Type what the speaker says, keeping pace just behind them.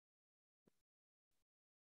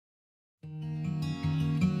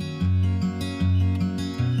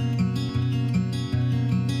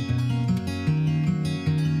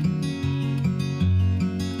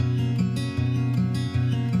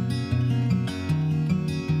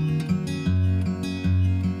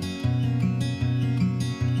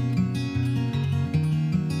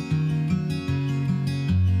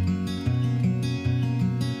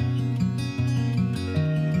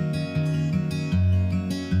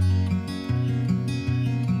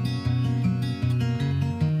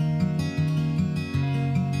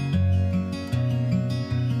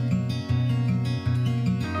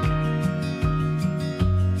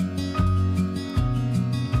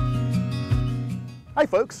Hi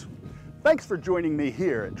folks, thanks for joining me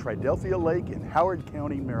here at Tridelphia Lake in Howard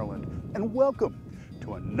County, Maryland, and welcome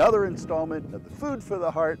to another installment of the Food for the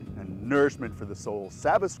Heart and Nourishment for the Soul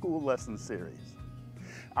Sabbath School Lesson Series.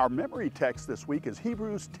 Our memory text this week is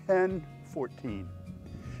Hebrews 10:14.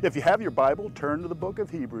 If you have your Bible, turn to the book of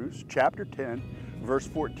Hebrews, chapter 10, verse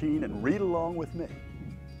 14, and read along with me.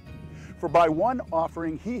 For by one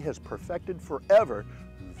offering he has perfected forever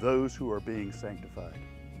those who are being sanctified.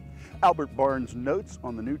 Albert Barnes' notes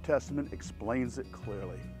on the New Testament explains it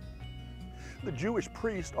clearly. The Jewish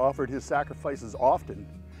priest offered his sacrifices often,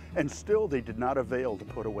 and still they did not avail to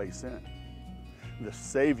put away sin. The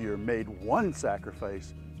Savior made one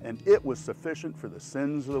sacrifice, and it was sufficient for the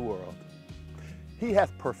sins of the world. He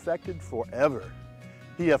hath perfected forever.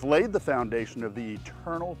 He hath laid the foundation of the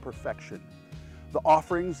eternal perfection. The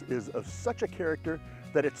offerings is of such a character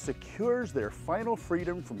that it secures their final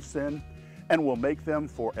freedom from sin and will make them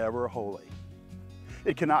forever holy.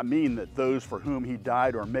 It cannot mean that those for whom he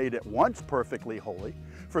died are made at once perfectly holy,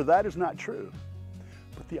 for that is not true.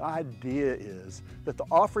 But the idea is that the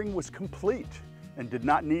offering was complete and did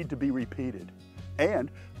not need to be repeated,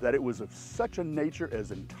 and that it was of such a nature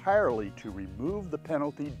as entirely to remove the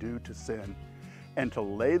penalty due to sin and to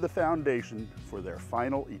lay the foundation for their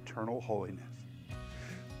final eternal holiness.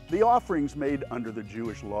 The offerings made under the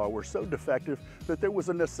Jewish law were so defective that there was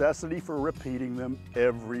a necessity for repeating them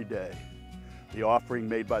every day. The offering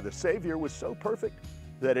made by the Savior was so perfect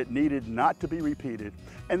that it needed not to be repeated,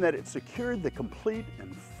 and that it secured the complete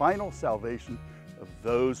and final salvation of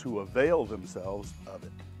those who avail themselves of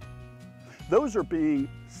it. Those are being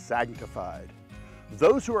sanctified.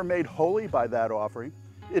 Those who are made holy by that offering,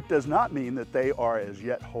 it does not mean that they are as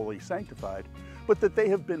yet wholly sanctified, but that they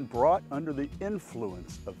have been brought under the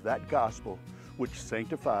influence of that gospel which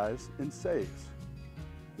sanctifies and saves.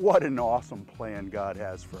 What an awesome plan God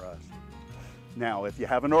has for us. Now, if you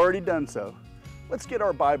haven't already done so, let's get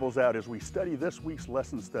our Bibles out as we study this week's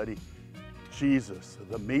lesson study, Jesus,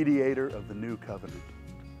 the mediator of the new covenant.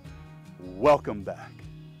 Welcome back.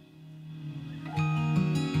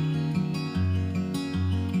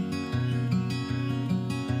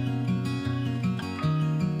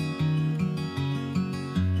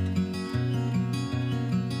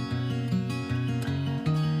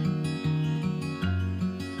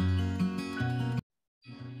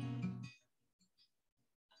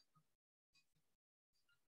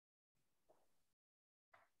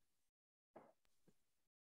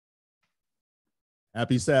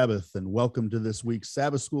 Happy Sabbath and welcome to this week's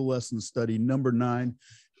Sabbath School Lesson Study number 9,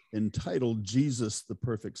 entitled Jesus, the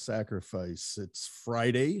Perfect Sacrifice. It's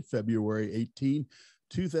Friday, February 18,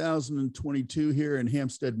 2022 here in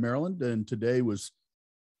Hampstead, Maryland, and today was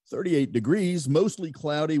 38 degrees, mostly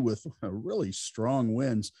cloudy with really strong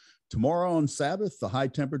winds. Tomorrow on Sabbath, the high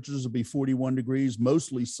temperatures will be 41 degrees,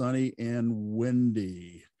 mostly sunny and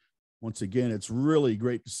windy. Once again, it's really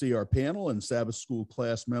great to see our panel and Sabbath School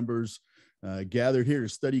class members gathered here to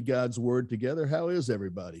study God's Word together. How is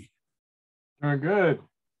everybody? Doing good.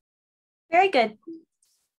 Very good.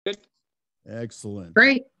 Good. Excellent.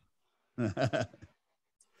 Great. It's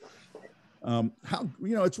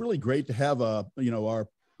really great to have our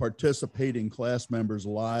participating class members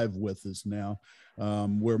live with us now.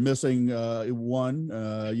 We're missing one,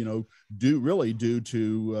 due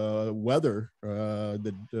to weather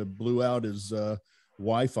that blew out his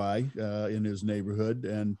Wi-Fi in his neighborhood,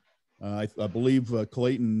 and I believe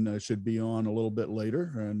Clayton should be on a little bit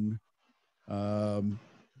later, and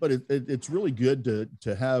but it's really good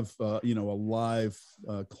to have a live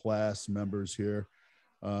class members here.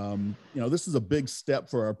 This is a big step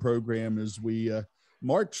for our program as we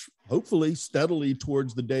march, hopefully steadily,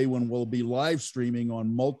 towards the day when we'll be live streaming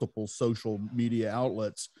on multiple social media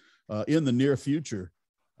outlets in the near future.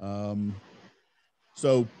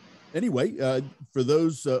 So anyway, for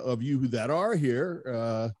those of you that are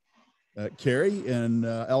here, Carrie and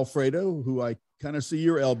Alfredo, who I kind of see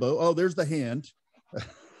your elbow. Oh, there's the hand.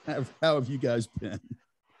 How have you guys been?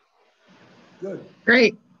 Good.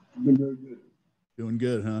 Great. Been very good. Doing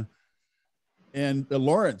good, huh? And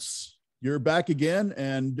Lawrence, you're back again,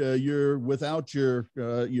 and you're without your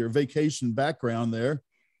vacation background there.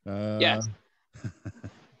 Yes.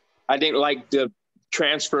 I didn't like the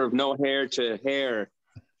transfer of no hair to hair.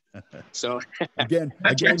 So again,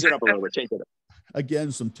 change it up a little bit. Change it up.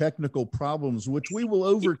 Again, some technical problems, which we will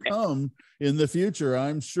overcome in the future,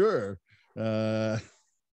 I'm sure. One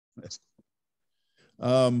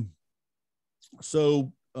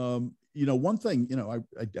thing,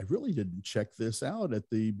 I really didn't check this out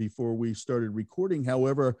before we started recording.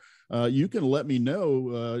 However, you can let me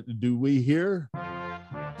know, do we hear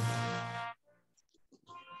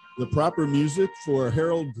the proper music for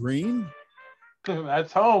Harold Green.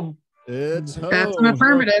 That's home. It's home. That's an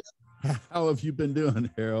affirmative. How have you been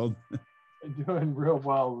doing, Harold? Doing real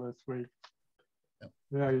well this week.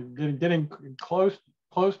 Yeah, getting close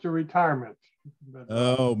to retirement. But,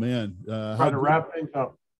 oh man, trying to wrap things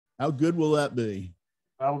up. How good will that be?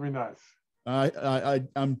 That'll be nice.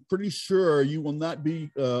 I'm pretty sure you will not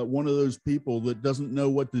be one of those people that doesn't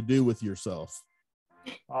know what to do with yourself.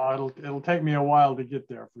 It'll take me a while to get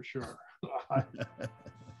there for sure.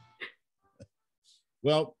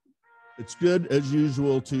 Well, it's good as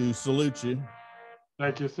usual to salute you.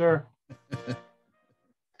 Thank you, sir.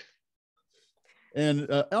 And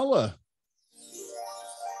Ella,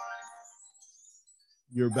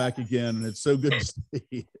 you're back again, and it's so good to see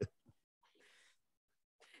you.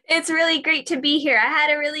 It's really great to be here. I had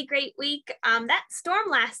a really great week. That storm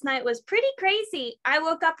last night was pretty crazy. I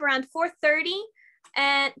woke up around 4:30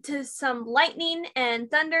 and to some lightning and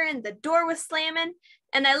thunder, and the door was slamming.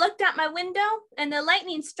 And I looked out my window, and the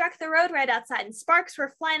lightning struck the road right outside, and sparks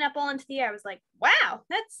were flying up all into the air. I was like, wow,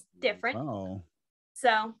 that's different. Wow.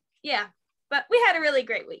 So, yeah, but we had a really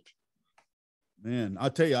great week. Man, I'll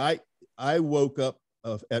tell you, I woke up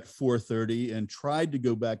at 4:30 and tried to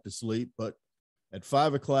go back to sleep, but at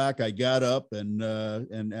 5 o'clock, I got up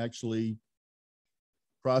and actually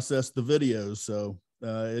processed the videos. So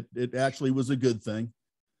it actually was a good thing.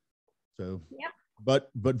 So, yep.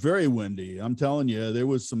 But very windy. I'm telling you, there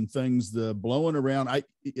was some things blowing around.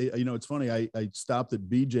 It's funny. I stopped at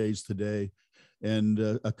BJ's today, and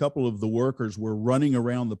a couple of the workers were running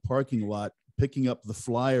around the parking lot picking up the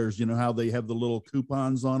flyers. You know how they have the little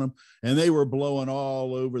coupons on them, and they were blowing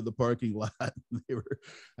all over the parking lot.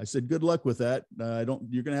 I said, "Good luck with that.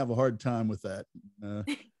 You're going to have a hard time with that."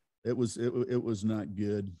 It was not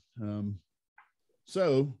good.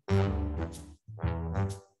 So.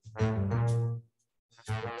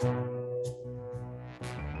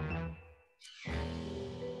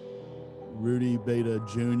 Rudy Beta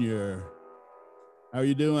Jr. How are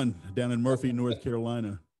you doing down in Murphy, North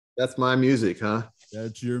Carolina? That's my music, huh?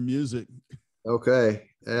 That's your music. Okay.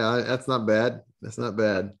 Yeah, that's not bad. That's not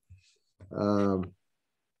bad. I'm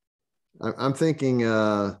thinking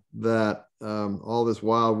that all this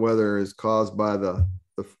wild weather is caused by the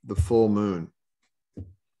full moon.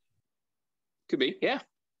 Could be, yeah.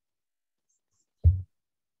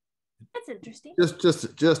 That's interesting.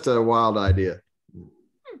 Just a wild idea.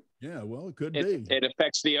 Yeah, well, it could be. It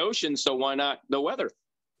affects the ocean, so why not the weather?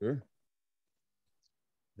 Sure.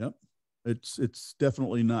 Yep. It's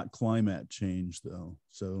definitely not climate change, though.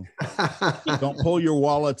 So don't pull your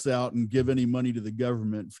wallets out and give any money to the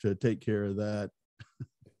government to take care of that.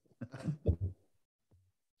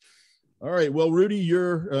 All right. Well, Rudy,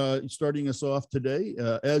 you're starting us off today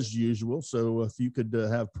as usual. So if you could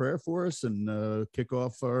have prayer for us and kick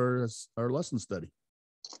off our lesson study.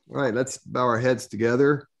 All right. Let's bow our heads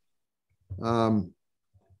together.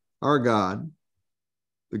 Our God,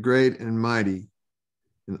 the great and mighty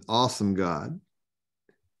and awesome God,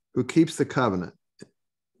 who keeps the covenant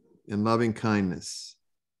in loving kindness,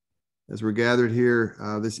 as we're gathered here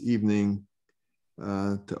this evening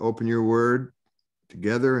to open your word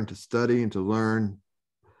together and to study and to learn,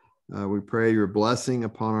 we pray your blessing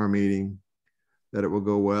upon our meeting, that it will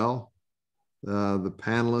go well. The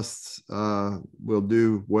panelists will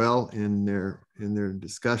do well in their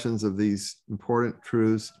discussions of these important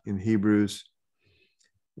truths in Hebrews,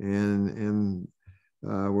 and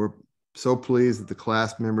we're so pleased that the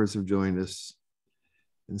class members have joined us.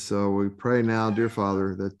 And so we pray now, dear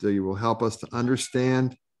Father, that you will help us to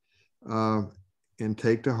understand and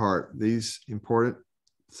take to heart these important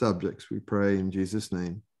subjects. We pray in Jesus'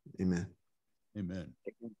 name. Amen. Amen.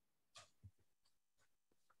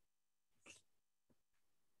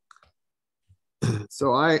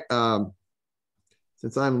 So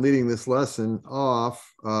since I'm leading this lesson off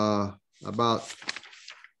about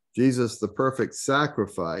Jesus, the perfect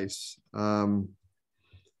sacrifice,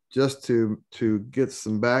 just to get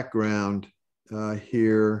some background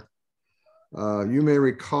here, you may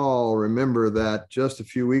remember that just a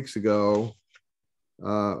few weeks ago,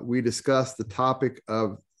 we discussed the topic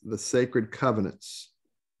of the sacred covenants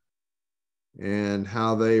and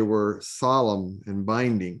how they were solemn and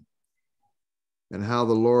binding, and how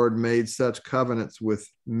the Lord made such covenants with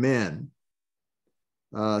men,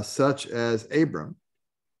 such as Abram,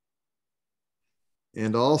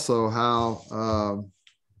 and also how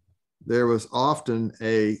there was often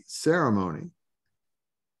a ceremony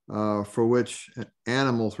for which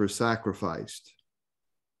animals were sacrificed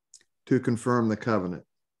to confirm the covenant.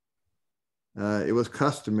 It was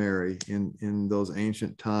customary in those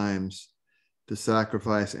ancient times to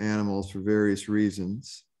sacrifice animals for various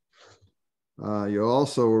reasons. You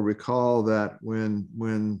also will recall that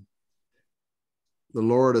when the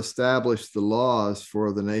Lord established the laws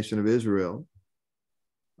for the nation of Israel,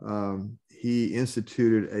 he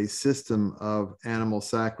instituted a system of animal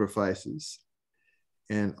sacrifices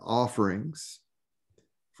and offerings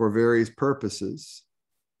for various purposes.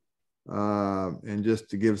 And just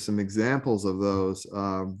to give some examples of those,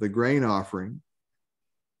 the grain offering,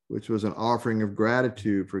 which was an offering of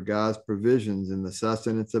gratitude for God's provisions in the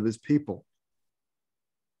sustenance of his people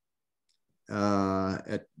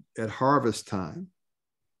at harvest time.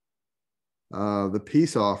 The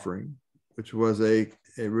peace offering, which was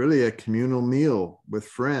really a communal meal with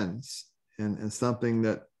friends and something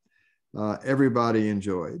that everybody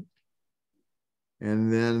enjoyed.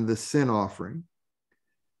 And then the sin offering,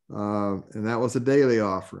 and that was a daily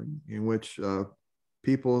offering in which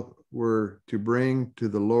people were to bring to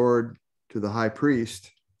the Lord, to the high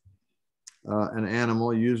priest, an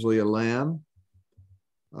animal, usually a lamb,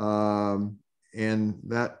 and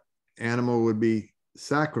that animal would be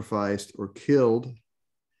sacrificed or killed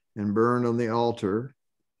and burned on the altar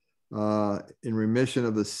in remission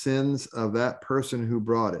of the sins of that person who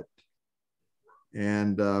brought it.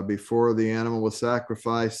 And before the animal was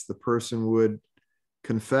sacrificed, the person would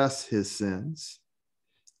confess his sins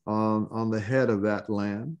on the head of that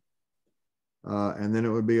lamb, and then it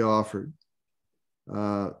would be offered.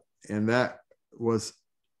 And that was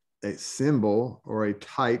a symbol or a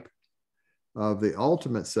type of the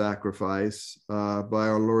ultimate sacrifice by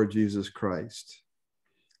our Lord Jesus Christ.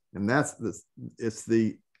 And it's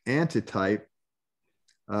the antitype,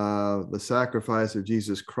 the sacrifice of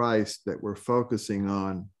Jesus Christ that we're focusing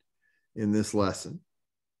on in this lesson.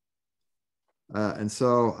 And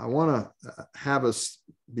so I want to have us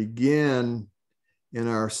begin in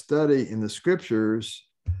our study in the scriptures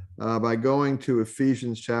by going to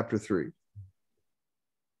Ephesians chapter 3.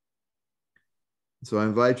 So I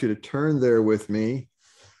invite you to turn there with me.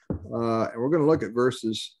 And we're going to look at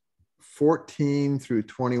verses 14 through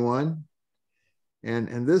 21.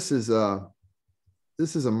 And this is a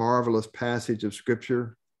marvelous passage of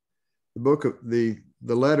scripture. The book of the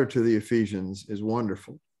letter to the Ephesians is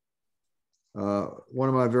wonderful. One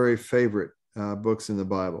of my very favorite books in the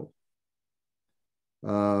Bible.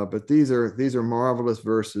 But these are marvelous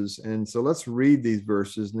verses. And so let's read these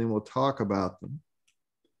verses and then we'll talk about them.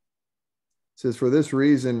 It says, "For this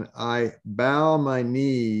reason, I bow my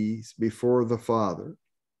knees before the Father,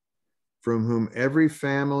 from whom every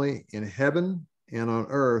family in heaven and on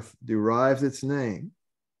earth derives its name,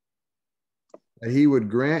 that he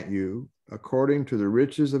would grant you, according to the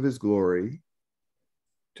riches of his glory,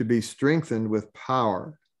 to be strengthened with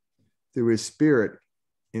power through his Spirit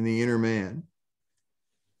in the inner man,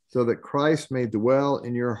 so that Christ may dwell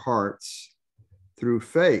in your hearts through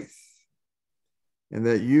faith, and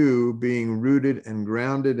that you, being rooted and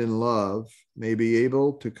grounded in love, may be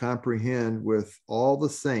able to comprehend with all the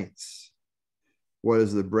saints what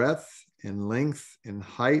is the breadth and length and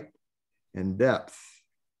height and depth,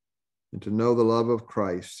 and to know the love of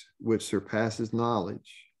Christ, which surpasses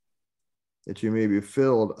knowledge, that you may be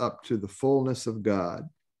filled up to the fullness of God.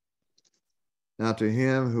 Now to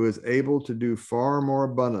him who is able to do far more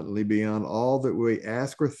abundantly beyond all that we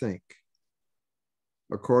ask or think,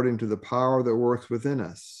 according to the power that works within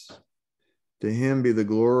us, to him be the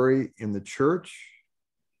glory in the church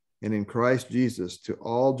and in Christ Jesus to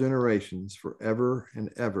all generations forever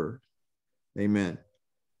and ever. Amen."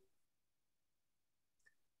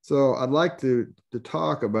 So I'd like to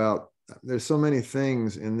talk about, there's so many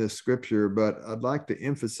things in this scripture, but I'd like to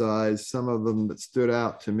emphasize some of them that stood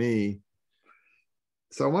out to me.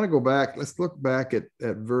 So I want to go back, let's look back at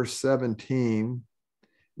verse 17,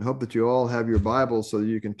 and hope that you all have your Bible so that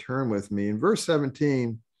you can turn with me. In verse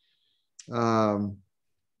 17,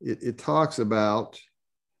 it talks about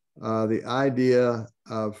the idea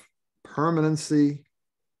of permanency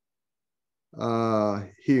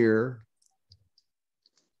here.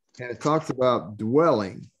 And it talks about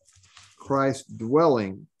dwelling, Christ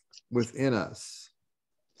dwelling within us.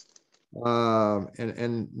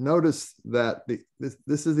 And notice that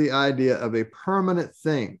this is the idea of a permanent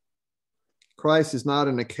thing. Christ is not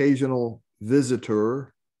an occasional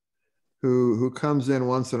visitor who comes in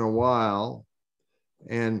once in a while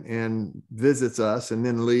and visits us and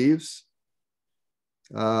then leaves,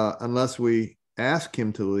 unless we ask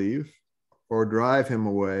him to leave or drive him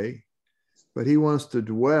away. But he wants to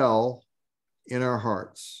dwell in our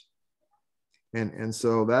hearts. And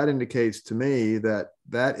so that indicates to me that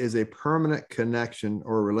is a permanent connection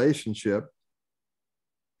or relationship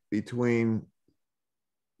between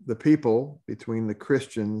the people, between the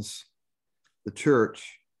Christians, the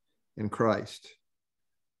church, and Christ.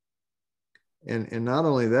 And not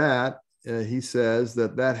only that, he says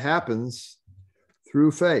that happens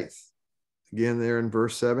through faith. Again, there in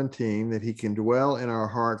verse 17, that he can dwell in our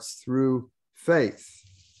hearts through faith.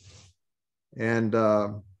 And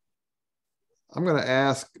I'm going to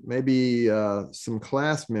ask maybe some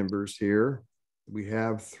class members here. We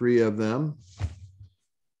have 3 of them,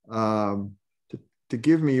 to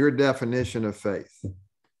give me your definition of faith.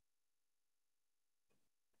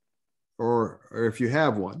 Or if you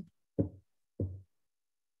have one.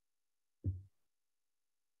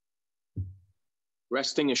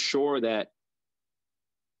 Resting assured that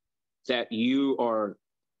you are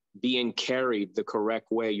being carried the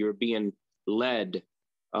correct way. You're being led,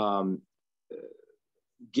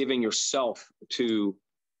 giving yourself to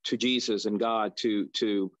Jesus and God,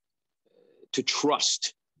 to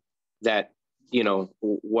trust that, you know,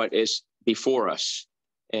 what is before us,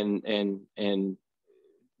 and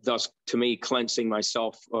thus, to me, cleansing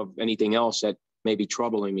myself of anything else that may be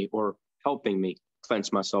troubling me, or helping me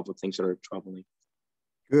cleanse myself of things that are troubling.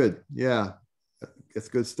 Good. Yeah, it's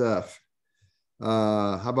good stuff.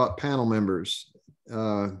 How about panel members?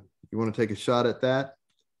 You want to take a shot at that?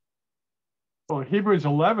 Well, Hebrews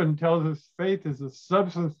 11 tells us faith is the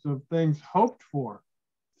substance of things hoped for.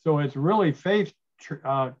 So it's really faith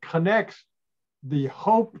connects the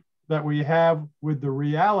hope that we have with the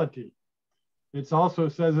reality. It also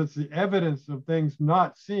says it's the evidence of things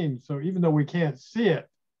not seen. So even though we can't see it,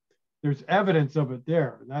 there's evidence of it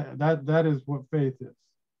there. That is what faith is.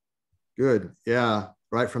 Good. Yeah,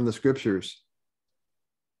 right from the scriptures.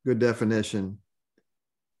 Good definition.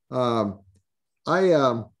 I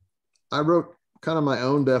wrote kind of my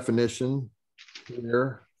own definition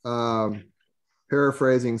here,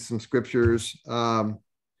 paraphrasing some scriptures. And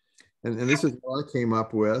this is what I came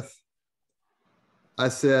up with. I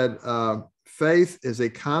said, faith is a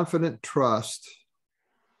confident trust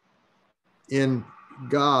in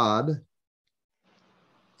God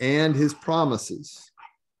and his promises,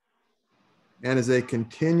 and is a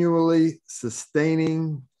continually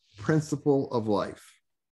sustaining principle of life.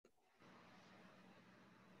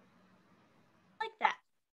 Like that.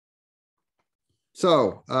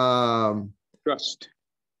 So, Trust.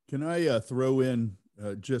 Can I throw in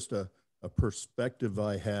just a perspective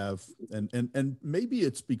I have, and maybe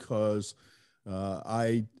it's because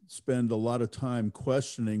I spend a lot of time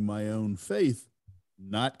questioning my own faith,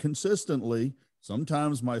 not consistently.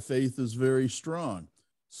 Sometimes my faith is very strong,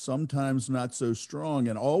 sometimes not so strong,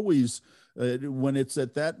 and always when it's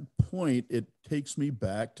at that point, it takes me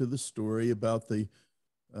back to the story about the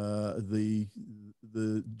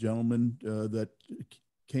gentleman that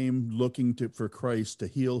came looking for Christ to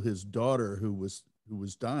heal his daughter who was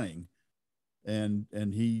dying,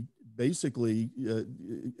 and he basically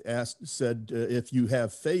said, if you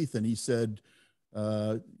have faith, and he said,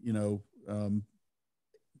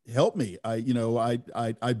 help me.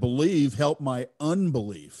 I believe, help my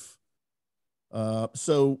unbelief.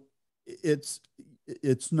 So it's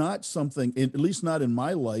not something, at least not in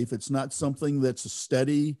my life, it's not something that's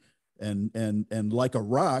steady and like a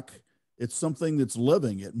rock. It's something that's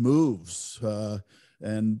living. It moves. I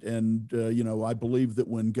believe that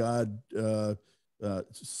when God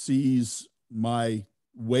sees my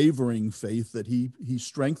wavering faith, that he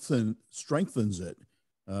strengthens it,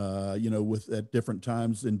 at different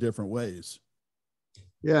times in different ways.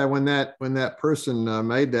 Yeah, when that person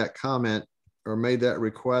made that comment or made that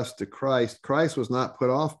request to Christ, Christ was not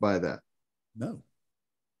put off by that. No.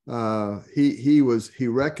 He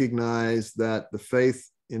recognized that the faith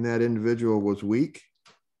in that individual was weak,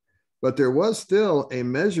 but there was still a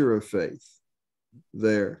measure of faith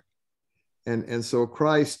there. And so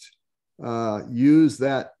Christ used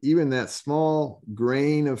that, even that small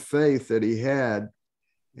grain of faith that he had,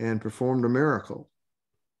 and performed a miracle.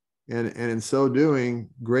 And in so doing,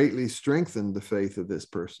 greatly strengthened the faith of this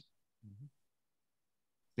person.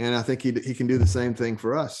 And I think he can do the same thing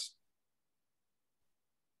for us.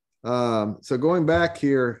 So going back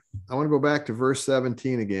here, I want to go back to verse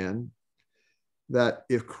 17 again, that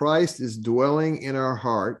if Christ is dwelling in our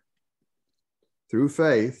heart through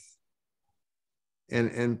faith,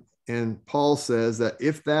 and Paul says that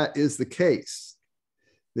if that is the case,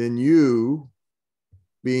 then you,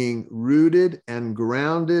 being rooted and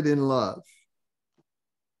grounded in love,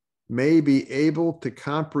 may be able to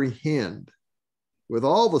comprehend with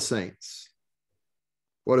all the saints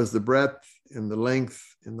what is the breadth and the length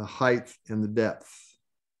and the height and the depth.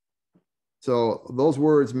 So those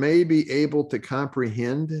words, may be able to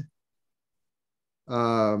comprehend,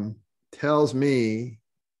 tells me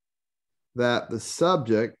that the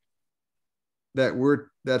subject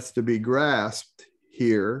that's to be grasped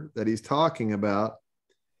here, that he's talking about,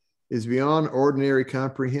 is beyond ordinary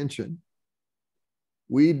comprehension.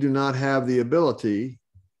 We do not have the ability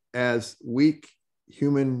as weak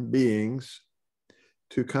human beings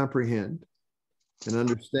to comprehend and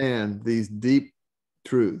understand these deep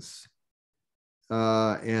truths.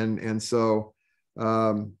 So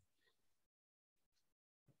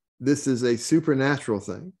this is a supernatural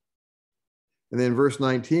thing. And then verse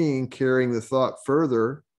 19, carrying the thought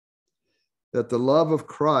further, that the love of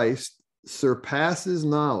Christ surpasses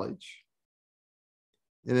knowledge.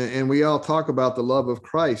 And we all talk about the love of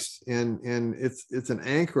Christ, and it's an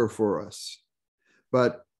anchor for us.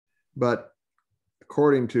 But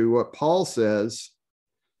according to what Paul says,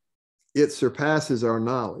 it surpasses our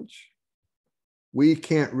knowledge. We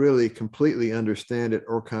can't really completely understand it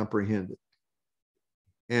or comprehend it.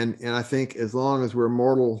 And I think as long as we're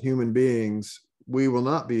mortal human beings, we will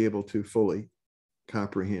not be able to fully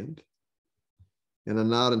comprehend. And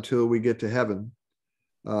not until we get to heaven,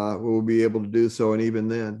 we'll be able to do so. And even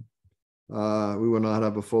then, we will not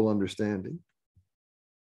have a full understanding.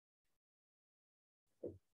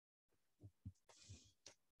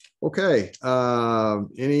 Okay.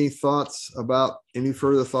 Any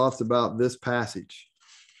further thoughts about this passage?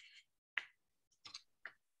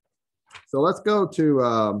 So let's go to,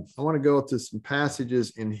 I want to go to some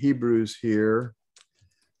passages in Hebrews here.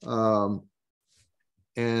 And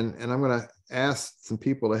I'm going to ask some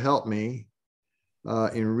people to help me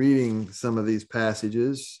in reading some of these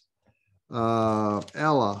passages.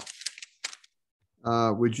 Ella,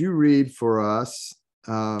 would you read for us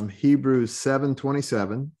Hebrews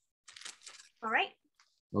 7:27? All right.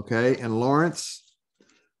 Okay. And Lawrence,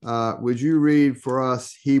 would you read for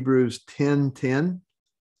us Hebrews 10:10?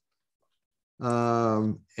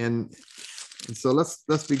 And so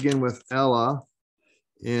let's begin with Ella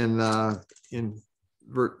in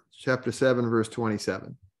chapter 7, verse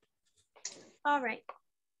 27. All right.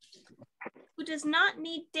 Who does not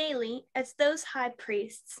need daily, as those high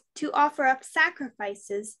priests, to offer up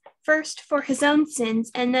sacrifices, first for his own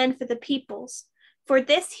sins and then for the people's. For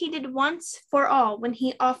this he did once for all when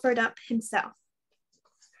he offered up himself.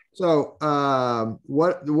 So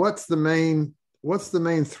what's the main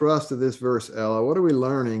thrust of this verse, Ella? What are we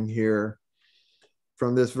learning here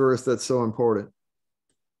from this verse that's so important?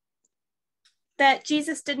 That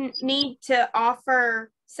Jesus didn't need to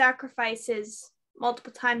offer sacrifices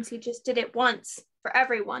multiple times. He just did it once for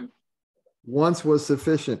everyone. Once was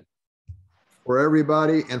sufficient for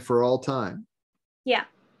everybody and for all time. Yeah.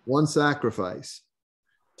 One sacrifice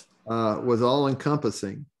was all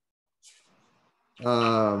encompassing.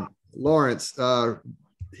 Lawrence,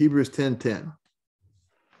 Hebrews 10:10.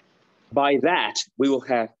 By that, we will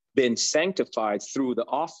have been sanctified through the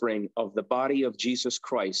offering of the body of Jesus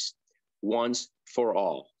Christ once for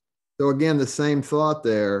all. So again, the same thought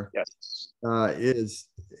there. Yes.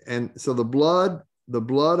 And so the blood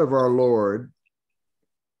of our Lord,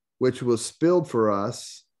 which was spilled for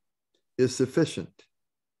us, is sufficient.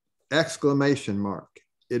 Exclamation mark.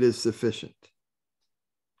 It is sufficient.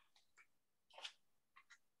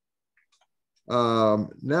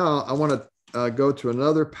 Now I want to go to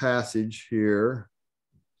another passage here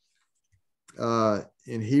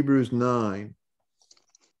in Hebrews 9.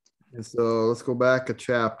 And so let's go back a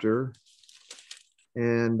chapter.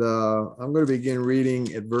 And I'm going to begin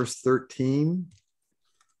reading at verse 13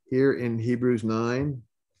 here in Hebrews 9.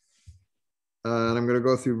 And I'm going to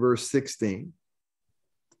go through verse 16.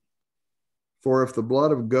 For if the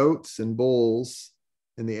blood of goats and bulls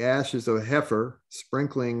and the ashes of a heifer,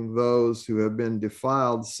 sprinkling those who have been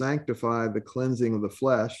defiled, sanctify the cleansing of the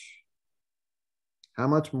flesh, how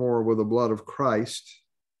much more will the blood of Christ,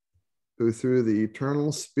 who through the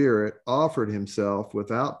eternal Spirit offered himself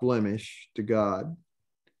without blemish to God,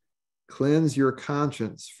 cleanse your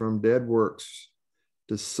conscience from dead works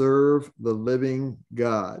to serve the living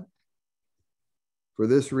God. For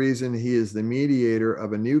this reason, he is the mediator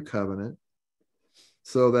of a new covenant,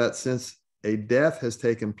 so that since a death has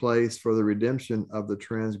taken place for the redemption of the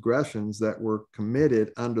transgressions that were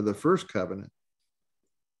committed under the first covenant,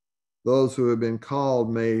 those who have been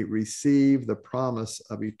called may receive the promise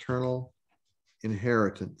of eternal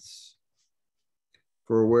inheritance.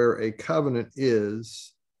 For where a covenant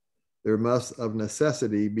is, there must of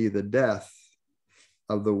necessity be the death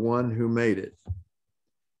of the one who made it.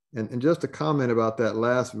 And just a comment about that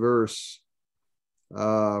last verse,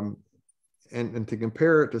 and to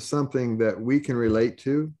compare it to something that we can relate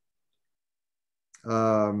to.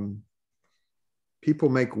 People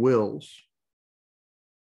make wills.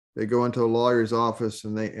 They go into a lawyer's office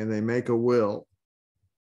and they make a will.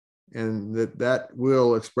 And that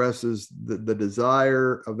will expresses the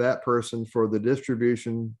desire of that person for the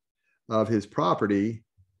distribution of his property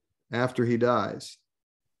after he dies.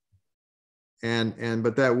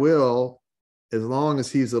 But that will, as long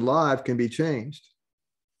as he's alive, can be changed.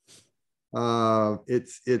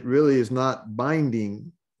 It really is not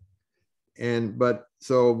binding. But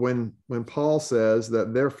so when Paul says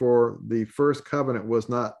that therefore the first covenant was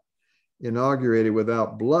not inaugurated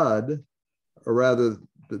without blood, or rather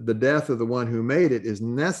the death of the one who made it is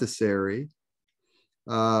necessary,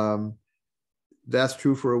 that's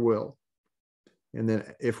true for a will. And then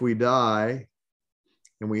if we die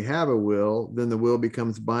and we have a will, then the will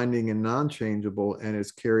becomes binding and non-changeable and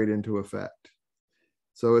is carried into effect.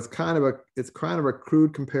 So it's kind of a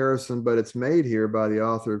crude comparison, but it's made here by the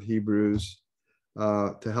author of Hebrews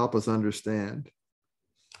to help us understand.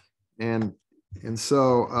 And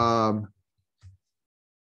so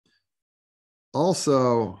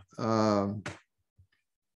also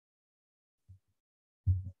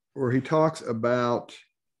where he talks about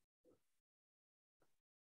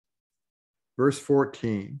verse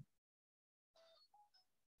 14.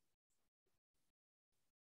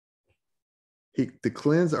 To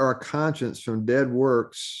cleanse our conscience from dead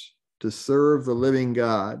works to serve the living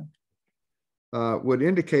God would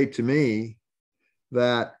indicate to me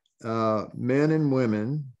that men and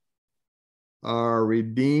women are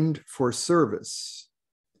redeemed for service,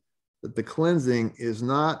 that the cleansing is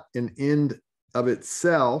not an end of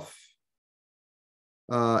itself.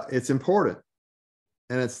 It's important,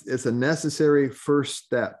 and it's a necessary first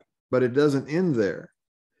step, but it doesn't end there,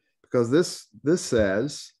 because this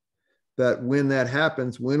says that when that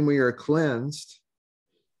happens, when we are cleansed,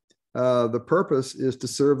 the purpose is to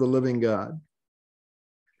serve the living God.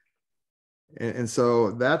 And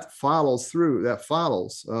so that follows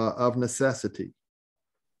of necessity.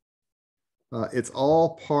 It's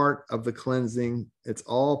all part of the cleansing. It's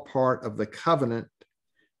all part of the covenant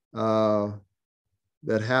that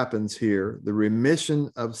happens here. The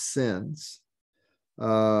remission of sins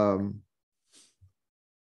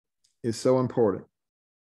is so important.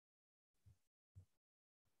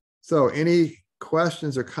 So any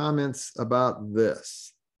questions or comments about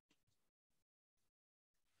this?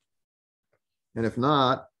 And if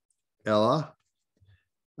not, Ella,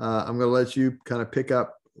 I'm going to let you kind of pick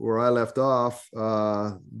up where I left off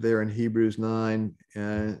there in Hebrews 9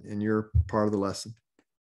 and your part of the lesson.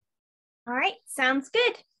 All right, sounds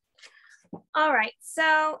good. All right,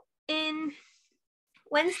 so in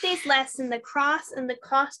Wednesday's lesson, the cross and the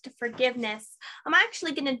cost of forgiveness, I'm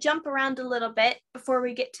actually going to jump around a little bit before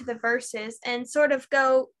we get to the verses and sort of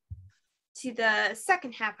go to the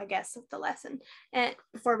second half, I guess, of the lesson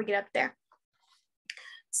before we get up there.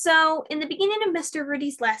 So in the beginning of Mr.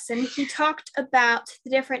 Rudy's lesson, he talked about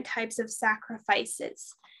the different types of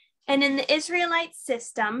sacrifices. And in the Israelite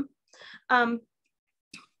system,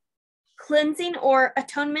 cleansing or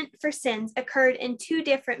atonement for sins occurred in two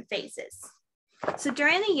different phases. So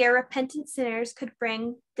during the year, repentant sinners could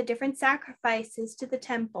bring the different sacrifices to the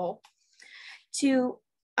temple to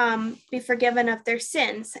be forgiven of their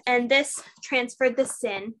sins. And this transferred the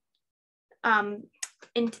sin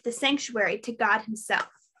into the sanctuary to God himself.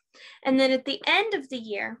 And then at the end of the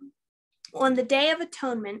year, on the Day of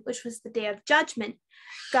Atonement, which was the Day of Judgment,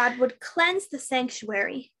 God would cleanse the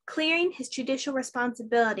sanctuary, clearing his judicial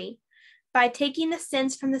responsibility by taking the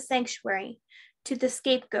sins from the sanctuary to the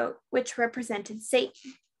scapegoat, which represented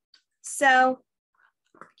Satan. So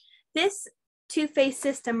this two-phase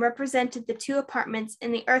system represented the two apartments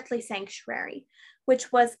in the earthly sanctuary,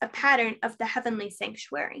 which was a pattern of the heavenly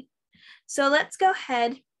sanctuary. So let's go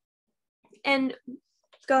ahead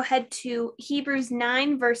to Hebrews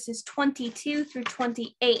 9, verses 22 through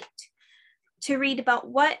 28 to read about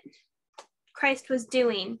what Christ was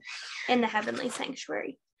doing in the heavenly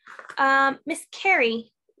sanctuary. Miss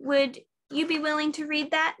Carrie, would you be willing to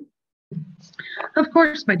read that? Of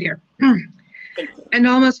course, my dear. And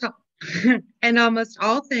almost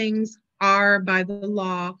all things are by the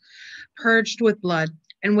law purged with blood,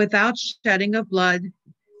 and without shedding of blood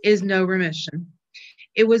is no remission.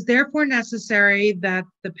 It was therefore necessary that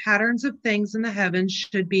the patterns of things in the heavens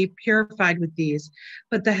should be purified with these,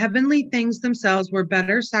 but the heavenly things themselves were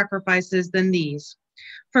better sacrifices than these.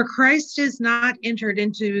 For Christ is not entered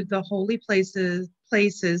into the holy places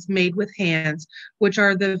made with hands, which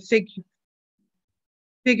are the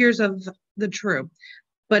figures of the true,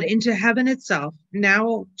 but into heaven itself,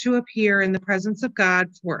 now to appear in the presence of God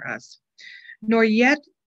for us. Nor yet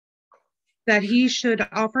that he should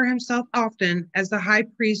offer himself often, as the high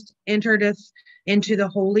priest entereth into the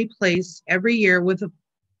holy place every year with the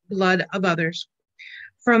blood of others.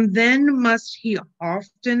 From then must he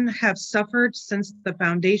often have suffered since the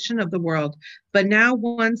foundation of the world. But now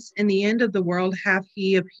once in the end of the world hath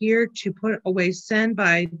he appeared to put away sin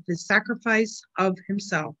by the sacrifice of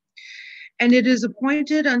himself. And it is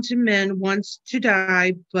appointed unto men once to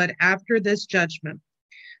die, but after this judgment.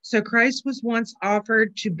 So Christ was once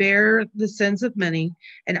offered to bear the sins of many,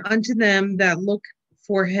 and unto them that look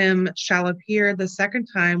for him shall appear the second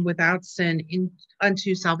time without sin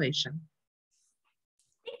unto salvation.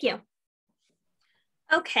 Thank you.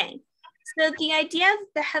 Okay, so the idea of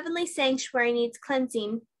the heavenly sanctuary needs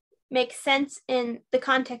cleansing makes sense in the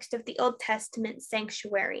context of the Old Testament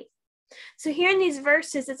sanctuary. So here in these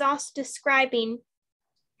verses, it's also describing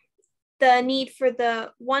the need for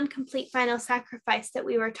the one complete final sacrifice that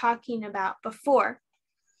we were talking about before.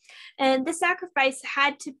 And the sacrifice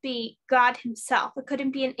had to be God himself. It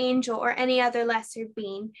couldn't be an angel or any other lesser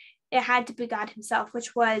being. It had to be God himself,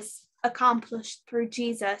 which was accomplished through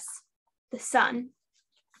Jesus, the Son.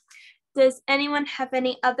 Does anyone have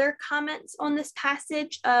any other comments on this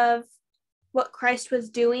passage of what Christ was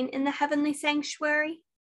doing in the heavenly sanctuary?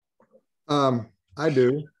 I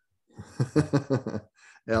do.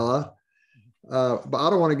 Ella. But I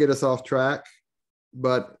don't want to get us off track,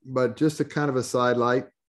 but just a kind of a sidelight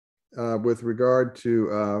with regard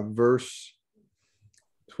to verse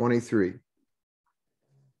 23.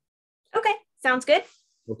 Okay, sounds good.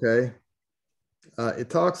 Okay. It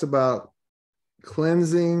talks about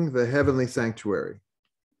cleansing the heavenly sanctuary.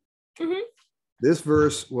 Mm-hmm. This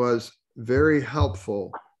verse was very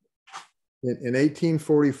helpful in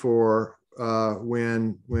 1844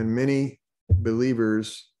 when many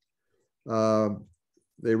believers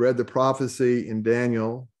they read the prophecy in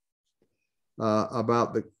Daniel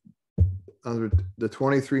about the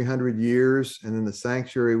 2300 years, and then the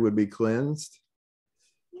sanctuary would be cleansed.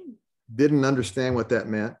 Didn't understand what that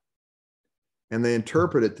meant, and they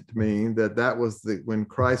interpreted it to mean that was when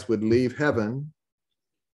Christ would leave heaven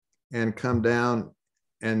and come down,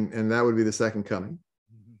 and that would be the second coming.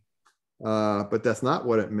 But that's not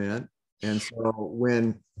what it meant. And so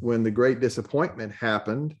when the great disappointment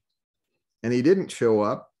happened, and he didn't show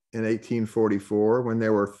up in 1844, when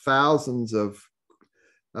there were thousands of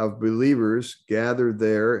believers gathered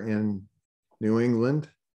there in New England,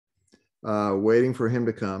 waiting for him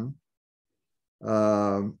to come,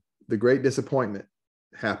 the great disappointment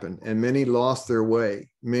happened, and many lost their way.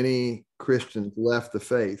 Many Christians left the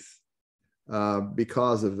faith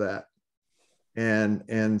because of that.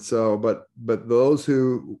 And so, but those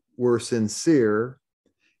who were sincere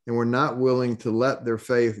and were not willing to let their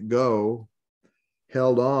faith go,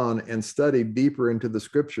 held on and studied deeper into the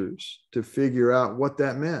scriptures to figure out what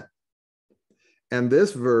that meant. And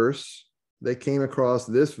this verse, they came across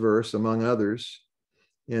this verse among others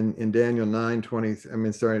in Daniel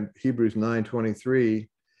 9:20, Hebrews 9:23,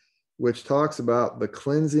 which talks about the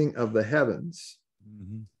cleansing of the heavens.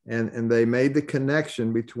 Mm-hmm. And they made the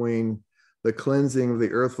connection between the cleansing of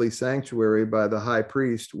the earthly sanctuary by the high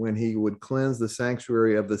priest when he would cleanse the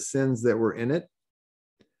sanctuary of the sins that were in it.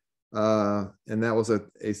 And that was a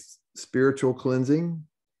spiritual cleansing.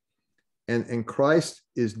 And Christ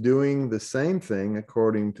is doing the same thing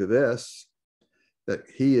according to this, that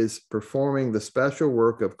he is performing the special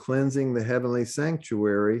work of cleansing the heavenly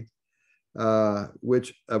sanctuary, of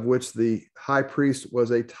which the high priest was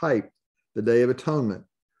a type, the Day of Atonement.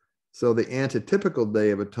 So the antitypical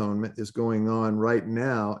Day of Atonement is going on right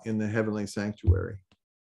now in the heavenly sanctuary.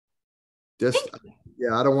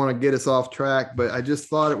 I don't want to get us off track, but I just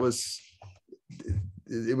thought it was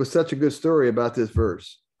such a good story about this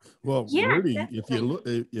verse. Well, yeah, Rudy,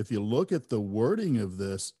 if you look at the wording of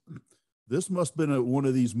this must have been one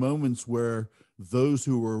of these moments where those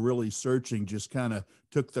who were really searching just kind of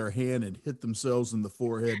took their hand and hit themselves in the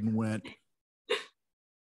forehead and went,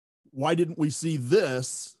 why didn't we see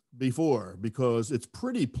this before? Because it's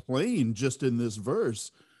pretty plain just in this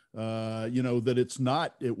verse,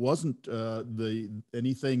 that it wasn't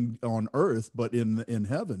anything on earth, but in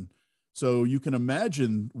heaven. So you can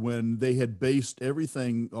imagine when they had based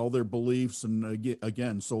everything, all their beliefs, and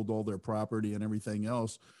again, sold all their property and everything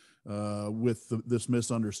else, with this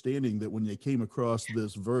misunderstanding, that when they came across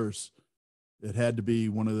this verse, it had to be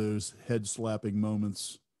one of those head slapping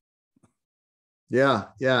moments. Yeah.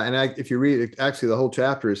 And if you read it, actually the whole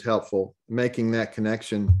chapter is helpful, making that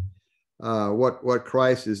connection. What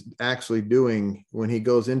Christ is actually doing when he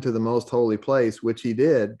goes into the most holy place, which he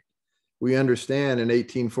did. We understand in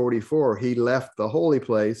 1844, he left the holy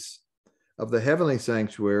place of the heavenly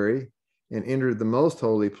sanctuary and entered the most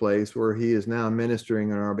holy place, where he is now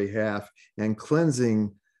ministering on our behalf and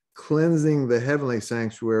cleansing the heavenly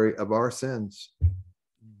sanctuary of our sins.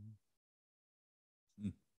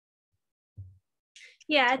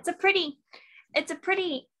 Yeah, it's a pretty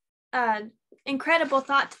incredible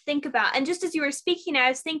thought to think about. And just as you were speaking, I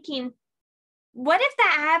was thinking, what if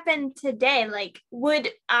that happened today? Like, would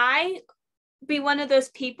I be one of those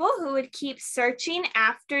people who would keep searching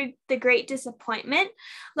after the great disappointment?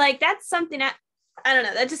 Like, that's something I don't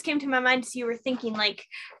know, that just came to my mind as you were thinking, like,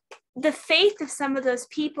 the faith of some of those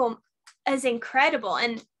people is incredible.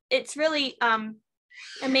 And it's really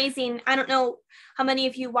amazing. I don't know how many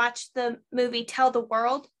of you watched the movie Tell the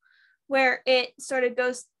World, where it sort of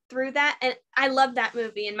goes through that. And I love that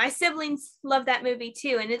movie, and my siblings love that movie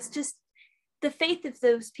too. And it's just, the faith of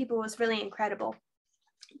those people was really incredible.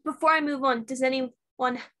 Before I move on, does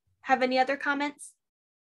anyone have any other comments?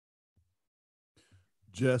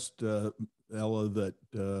 Just, Ella,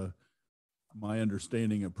 that my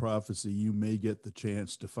understanding of prophecy, you may get the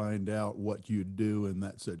chance to find out what you'd do in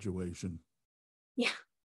that situation. Yeah.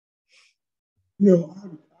 No.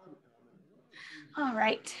 All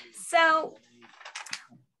right. So,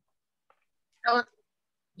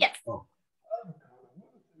 yes.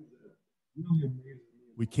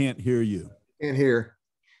 We can't hear you. Can't hear.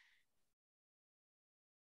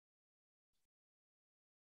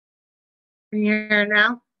 Can you hear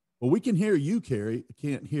now? Well, we can hear you, Carrie. I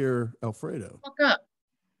can't hear Alfredo. Look up.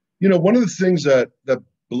 You know, one of the things that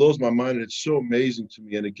blows my mind, and it's so amazing to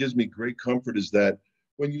me, and it gives me great comfort, is that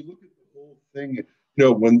when you look at the whole thing, you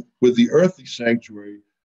know, when with the earthly sanctuary,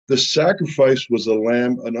 the sacrifice was a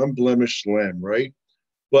lamb, an unblemished lamb, right?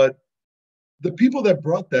 But the people that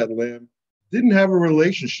brought that lamb didn't have a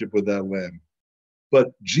relationship with that lamb.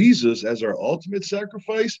 But Jesus, as our ultimate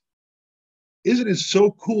sacrifice, isn't it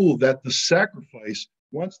so cool that the sacrifice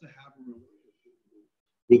wants to have a relationship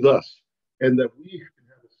with us, and that we can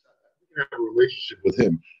have a relationship with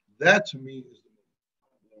him? That to me is the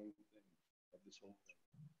most important thing of this whole thing.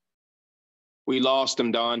 We lost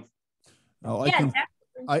him, Don. Oh, Yeah,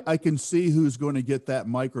 I can see who's going to get that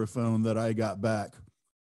microphone that I got back.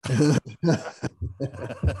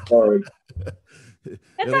 Sorry.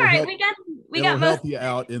 That's all right. We got help you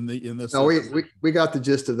out in this. No, we got the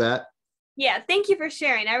gist of that. Yeah, thank you for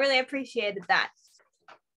sharing. I really appreciated that.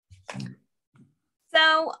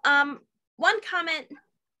 So, one comment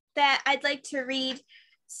that I'd like to read.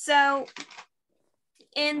 So,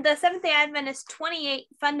 in the Seventh-day Adventist 28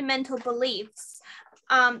 fundamental beliefs,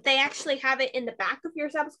 they actually have it in the back of your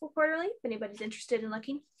Sabbath School Quarterly, if anybody's interested in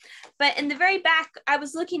looking. But in the very back, I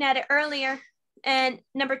was looking at it earlier, and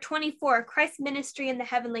number 24, Christ's ministry in the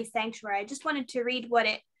heavenly sanctuary. I just wanted to read what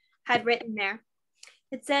it had written there.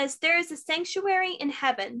 It says, "There is a sanctuary in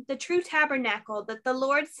heaven, the true tabernacle that the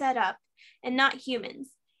Lord set up, and not humans.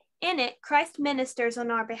 In it, Christ ministers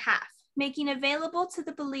on our behalf, making available to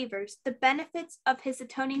the believers the benefits of his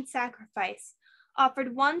atoning sacrifice,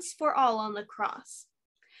 offered once for all on the cross.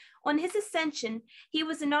 On his ascension, he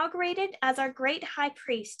was inaugurated as our great high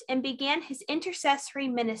priest and began his intercessory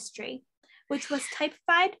ministry, which was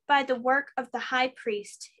typified by the work of the high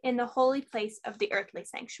priest in the holy place of the earthly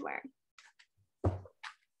sanctuary."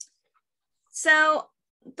 So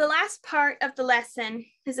the last part of the lesson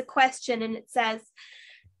is a question, and it says,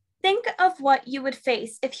 think of what you would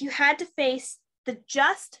face if you had to face the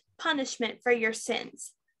just punishment for your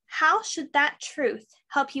sins. How should that truth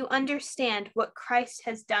help you understand what Christ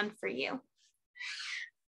has done for you?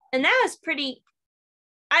 And that was pretty,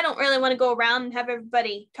 I don't really want to go around and have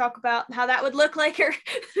everybody talk about how that would look like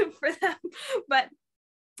for them. But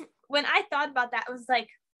when I thought about that, I was like,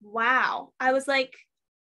 wow. I was like,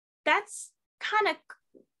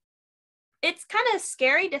 it's kind of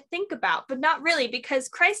scary to think about, but not really, because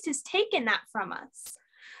Christ has taken that from us.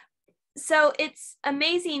 So it's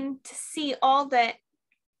amazing to see all that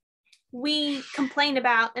we complain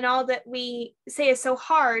about and all that we say is so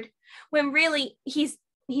hard, when really he's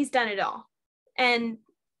done it all. And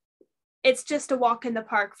it's just a walk in the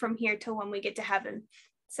park from here till when we get to heaven.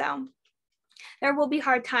 So there will be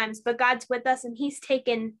hard times, but God's with us, and he's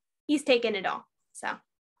taken it all. So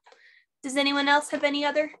does anyone else have any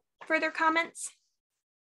other further comments?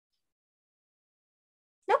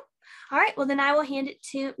 Nope. All right, well then I will hand it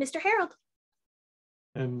to Mr. Harold.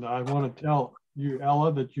 And I want to tell you,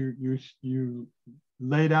 Ella, that you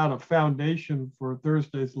laid out a foundation for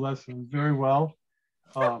Thursday's lesson very well.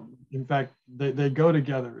 In fact, they go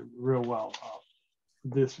together real well.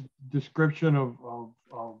 This description of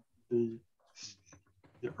the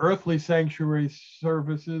earthly sanctuary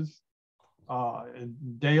services, and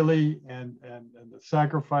daily, and the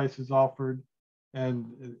sacrifices offered, and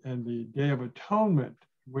the Day of Atonement,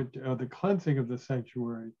 with the cleansing of the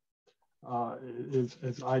sanctuary,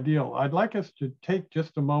 is ideal. I'd like us to take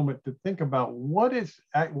just a moment to think about what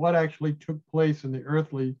actually took place in the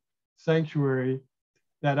earthly sanctuary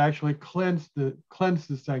that actually cleansed the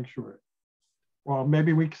sanctuary? Well,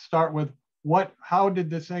 maybe we could start with how did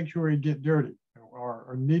the sanctuary get dirty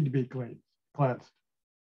or need to be cleansed?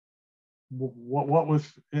 What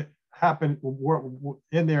was it happened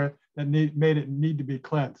in there that made it need to be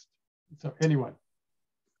cleansed? So anyway.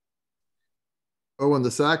 Well, when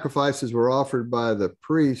the sacrifices were offered by the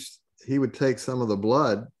priest, he would take some of the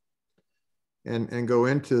blood and go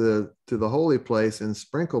into the holy place and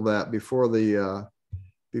sprinkle that before the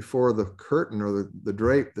curtain or the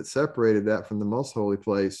drape that separated that from the most holy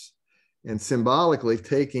place, and symbolically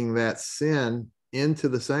taking that sin into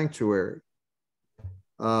the sanctuary.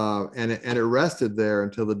 And it rested there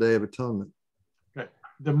until the Day of Atonement. Okay.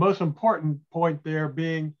 The most important point there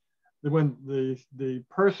being that when the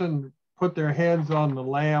person put their hands on the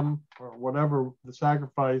lamb or whatever the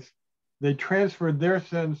sacrifice, they transferred their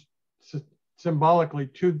sins symbolically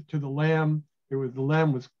to the lamb. The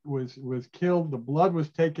lamb was killed. The blood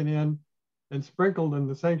was taken in and sprinkled in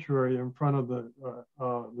the sanctuary in front of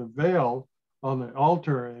the veil on the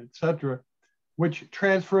altar, etc., which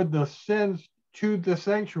transferred the sins to the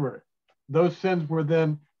sanctuary. Those sins were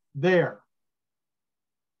then there.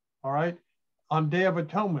 All right. On Day of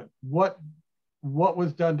Atonement, what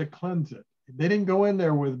was done to cleanse it? They didn't go in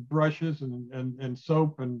there with brushes and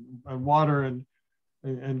soap and water and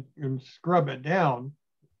scrub it down.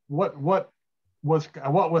 How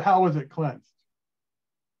was it cleansed?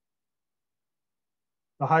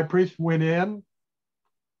 The high priest went in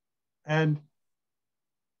and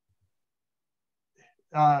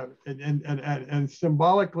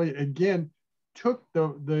symbolically again took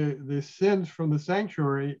the sins from the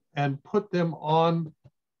sanctuary and put them on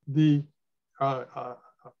the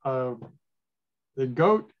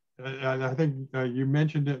goat. And I think you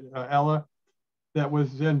mentioned it, Ella, that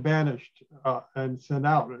was then banished and sent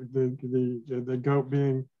out. The goat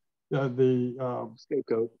being the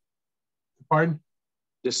scapegoat. Pardon?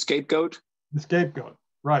 The scapegoat. The scapegoat,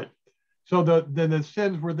 right? So then the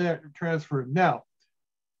sins were there transferred. Now,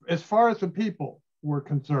 as far as the people were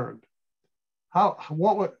concerned,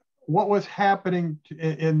 what was happening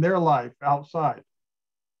in their life outside?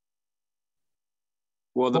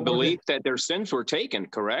 Well, the belief that their sins were taken,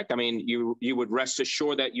 correct? I mean, you would rest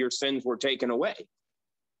assured that your sins were taken away.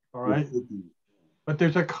 All right. But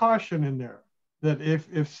there's a caution in there that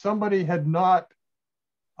if somebody had not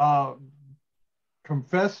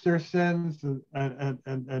confessed their sins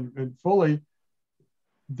and fully,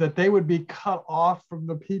 that they would be cut off from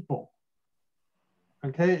the people.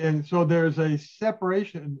 Okay, and so there's a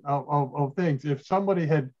separation of things. If somebody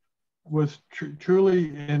was truly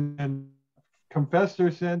and confessed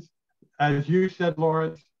their sins, as you said,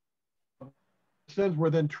 Lawrence, sins were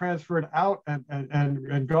then transferred out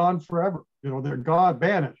and gone forever. They're gone,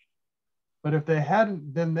 banished. But if they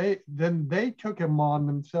hadn't, then they took him on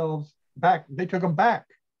themselves back. They took him back.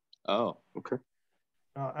 Oh, okay.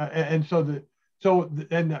 And so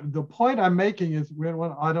the point I'm making is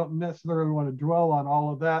I don't necessarily want to dwell on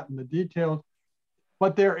all of that and the details,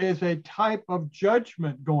 but there is a type of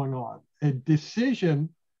judgment going on, a decision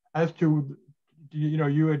as to,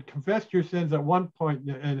 you had confessed your sins at one point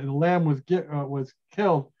and the lamb was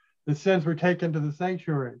killed. The sins were taken to the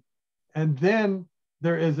sanctuary. And then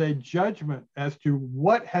there is a judgment as to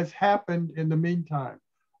what has happened in the meantime.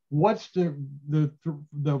 What's the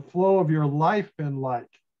flow of your life been like?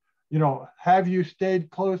 Have you stayed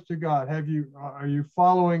close to God? Are you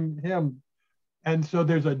following him? And so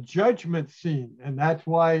there's a judgment scene. And that's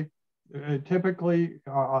why typically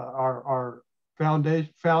our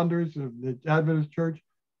founders of the Adventist Church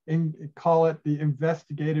call it the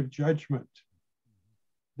investigative judgment,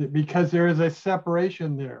 because there is a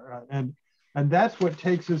separation there. And that's what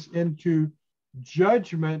takes us into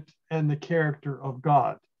judgment and the character of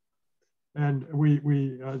God. And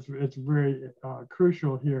it's very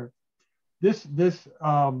crucial here. This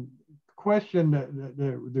question,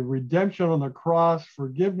 the redemption on the cross,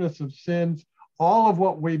 forgiveness of sins, all of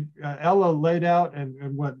what Ella laid out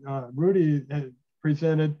and what Rudy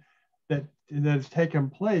presented that has taken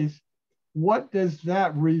place, what does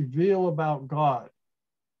that reveal about God?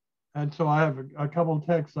 And so I have a couple of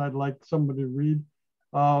texts I'd like somebody to read.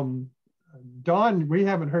 Don, we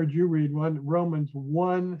haven't heard you read one, Romans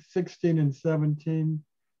 1:16 and 17.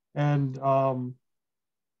 And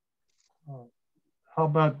how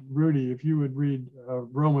about Rudy, if you would read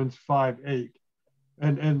Romans 5:8.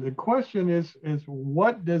 And the question is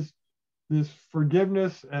what does this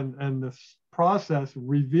forgiveness and this process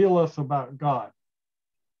reveal us about God?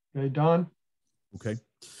 Okay, Don? Okay.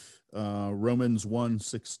 Romans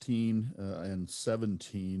 1:16 and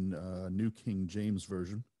 17, New King James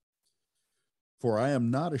Version. For I am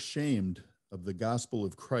not ashamed of the gospel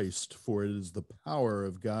of Christ, for it is the power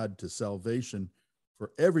of God to salvation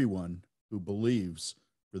for everyone who believes,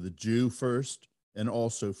 for the Jew first, and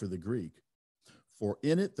also for the Greek. For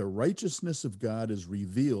in it the righteousness of God is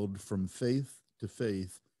revealed from faith to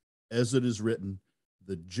faith, as it is written,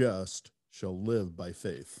 the just shall live by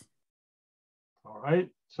faith. All right.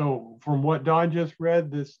 So from what Don just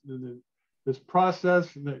read, this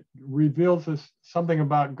process that reveals us something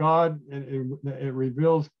about God, and it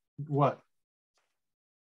reveals what?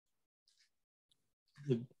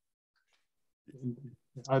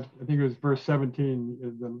 I think it was verse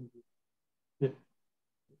 17. It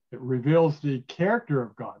reveals the character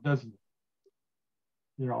of God, doesn't it?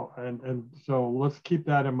 You know, and so let's keep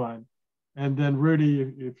that in mind. And then Rudy,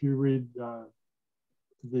 if you read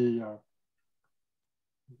the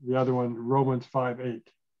other one, Romans 5:8.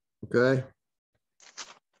 Okay.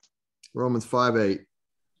 Romans 5:8.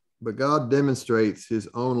 But God demonstrates his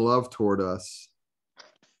own love toward us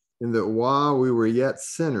in that while we were yet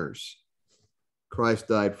sinners, Christ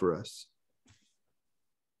died for us.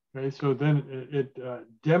 Okay, so then it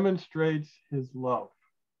demonstrates his love.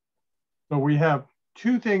 So we have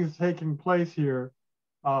two things taking place here,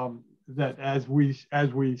 that as we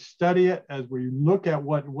study it, as we look at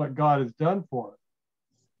what God has done for us,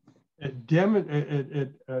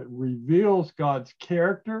 it reveals God's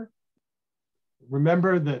character.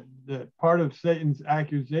 Remember that part of Satan's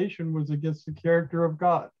accusation was against the character of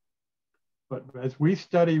God. But as we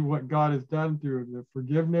study what God has done through the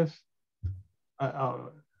forgiveness,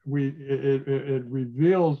 it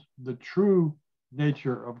reveals the true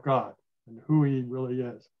nature of God and who he really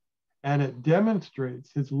is. And it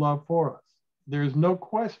demonstrates his love for us. There's no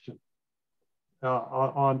question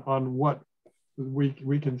on what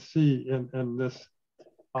we can see in this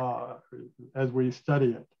as we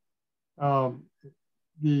study it.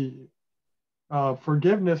 The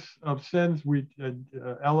forgiveness of sins,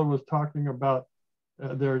 Ella was talking about,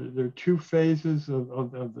 there are two phases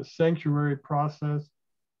of the sanctuary process.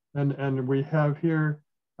 And we have here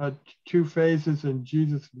two phases in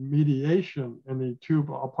Jesus' mediation in the two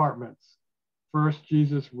apartments. First,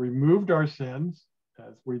 Jesus removed our sins,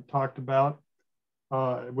 as we talked about,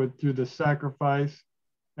 through the sacrifice,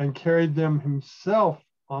 and carried them himself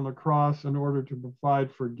on the cross in order to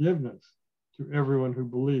provide forgiveness to everyone who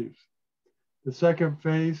believes. The second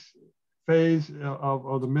phase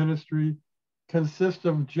of the ministry consists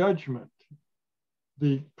of judgment,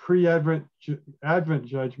 the pre-Advent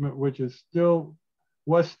judgment, which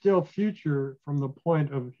was still future from the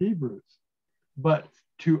point of Hebrews. But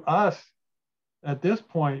to us, at this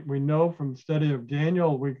point, we know from the study of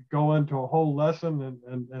Daniel, we could go into a whole lesson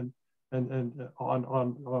and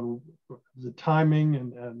on the timing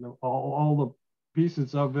and all the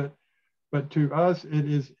pieces of it. But to us, it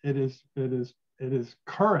is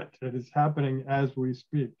current. It is happening as we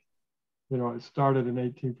speak. You know, it started in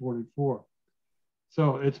 1844.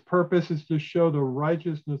 So its purpose is to show the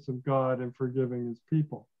righteousness of God in forgiving his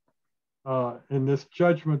people. In this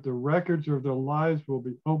judgment, the records of their lives will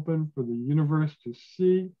be open for the universe to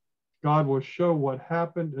see. God will show what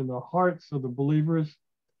happened in the hearts of the believers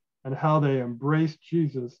and how they embraced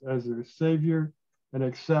Jesus as their Savior and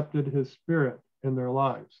accepted his Spirit in their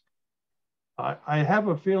lives. I have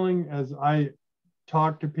a feeling, as I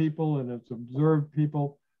talk to people and have observed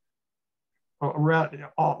people around,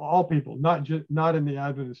 all people, not in the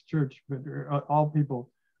Adventist church, but all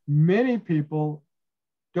people, many people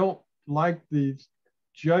don't like the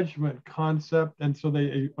judgment concept, and so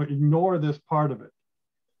they ignore this part of it.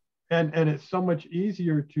 And it's so much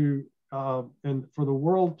easier to and for the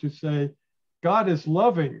world to say God is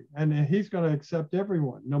loving and he's going to accept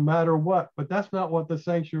everyone no matter what. But that's not what the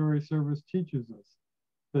sanctuary service teaches us.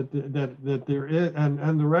 That there is,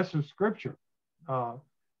 and the rest of Scripture,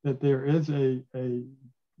 that there is a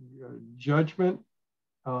judgment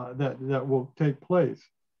that will take place.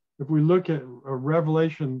 If we look at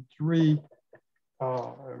Revelation 3,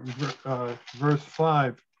 verse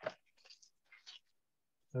 5,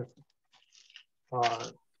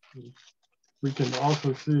 we can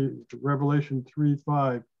also see Revelation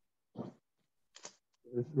 3:5.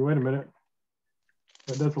 Wait a minute.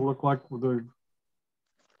 That doesn't look like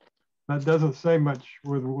that doesn't say much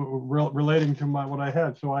relating to what I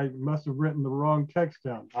had. So I must have written the wrong text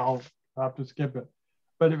down. I'll have to skip it.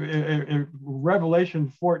 But Revelation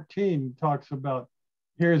 14 talks about,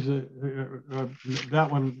 here's that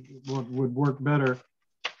one would work better.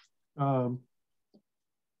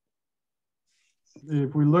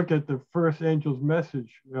 If we look at the first angel's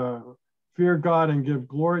message, fear God and give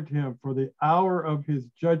glory to him, for the hour of his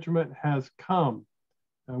judgment has come,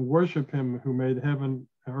 and worship him who made heaven,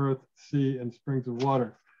 earth, sea, and springs of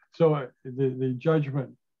water. the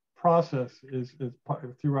judgment process is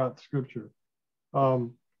throughout Scripture,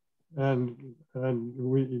 and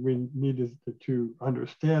we need to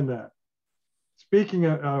understand that. Speaking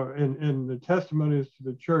in the Testimonies to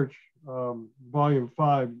the Church, Volume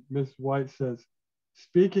 5, Ms. White says,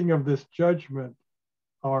 speaking of this judgment,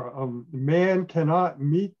 man cannot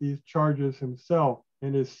meet these charges himself.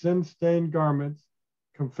 In his sin-stained garments,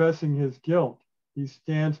 confessing his guilt, he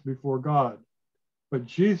stands before God. But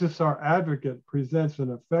Jesus, our advocate, presents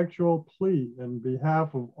an effectual plea in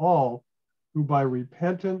behalf of all who by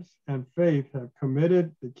repentance and faith have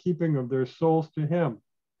committed the keeping of their souls to him.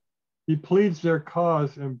 He pleads their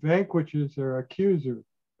cause and vanquishes their accuser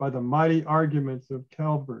by the mighty arguments of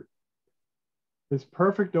Calvary. His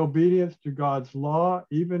perfect obedience to God's law,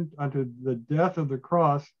 even unto the death of the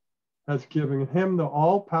cross, has given him the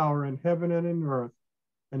all power in heaven and in earth,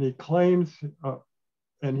 and he claims of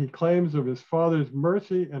his Father's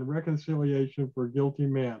mercy and reconciliation for guilty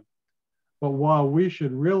man. But while we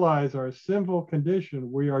should realize our sinful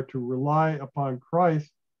condition, we are to rely upon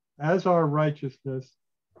Christ as our righteousness,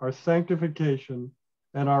 our sanctification,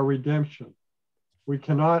 and our redemption. We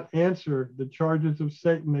cannot answer the charges of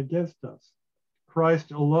Satan against us.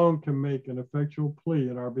 Christ alone can make an effectual plea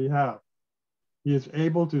in our behalf. He is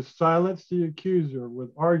able to silence the accuser with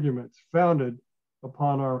arguments founded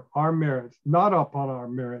upon our merits, not upon our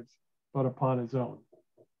merits, but upon his own.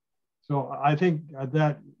 So I think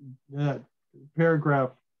that paragraph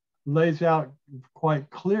lays out quite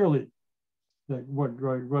clearly that what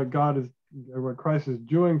Christ is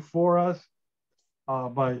doing for us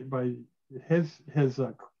by his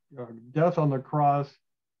death on the cross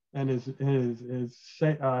and his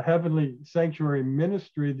heavenly sanctuary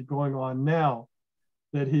ministry going on now,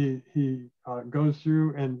 that he goes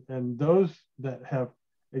through and those that have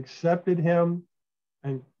accepted him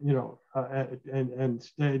and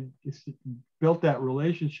stayed, built that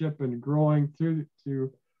relationship and growing through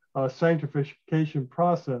a sanctification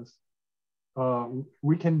process,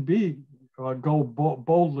 we can go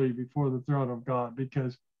boldly before the throne of God,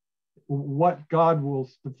 because what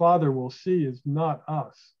the Father will see is not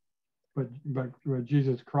us, but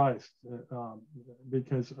Jesus Christ,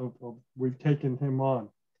 because of we've taken him on.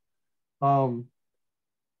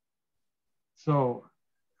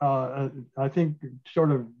 I think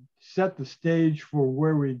sort of set the stage for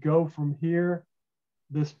where we go from here.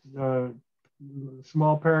 This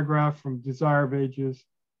small paragraph from Desire of Ages: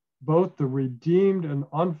 both the redeemed and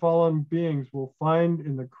unfallen beings will find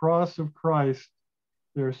in the cross of Christ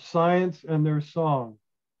their science and their song.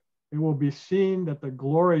 It will be seen that the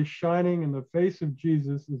glory shining in the face of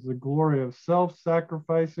Jesus is the glory of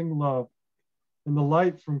self-sacrificing love. In the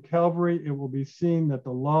light from Calvary, it will be seen that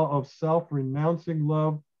the law of self-renouncing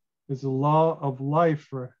love is the law of life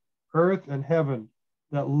for earth and heaven,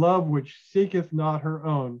 that love which seeketh not her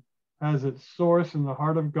own has its source in the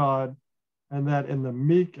heart of God, and that in the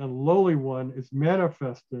meek and lowly one is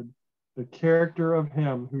manifested the character of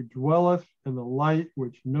him who dwelleth in the light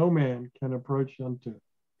which no man can approach unto.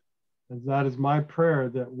 And that is my prayer,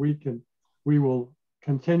 that we will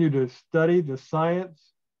continue to study the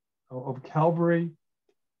science of Calvary,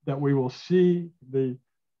 that we will see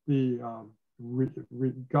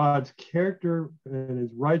God's character and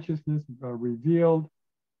his righteousness revealed,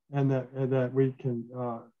 and that we can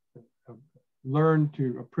learn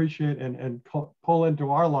to appreciate and pull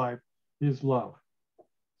into our life his love.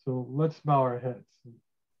 So let's bow our heads.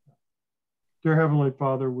 Dear Heavenly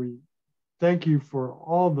Father, we thank you for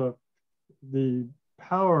all the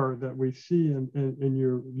power that we see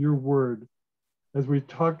in your word, as we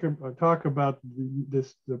talk about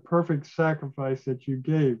the perfect sacrifice that you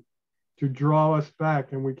gave to draw us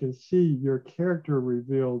back, and we can see your character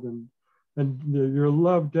revealed and your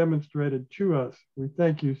love demonstrated to us. We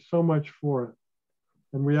thank you so much for it.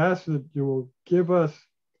 And we ask that you will give us,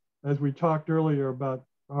 as we talked earlier about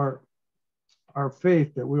our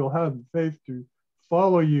faith, that we will have faith to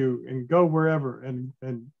follow you and go wherever, and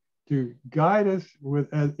to guide us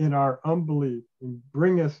in our unbelief, and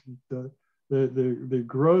bring us the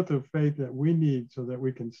growth of faith that we need, so that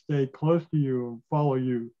we can stay close to you and follow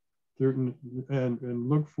you through, and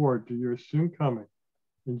look forward to your soon coming.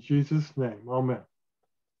 In Jesus' name, amen.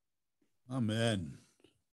 Amen.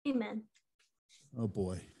 Amen. Oh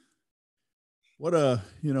boy. What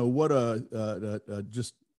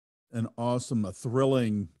just an awesome, a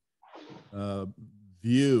thrilling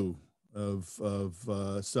view of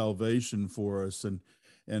salvation for us.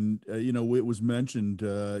 And it was mentioned,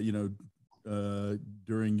 during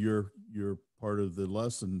your part of the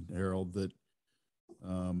lesson, Harold, that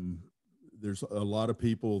there's a lot of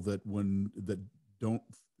people that don't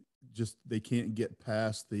they can't get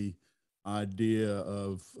past the idea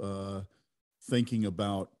of thinking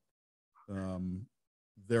about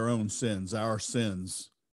their own sins, our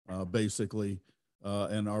sins, basically,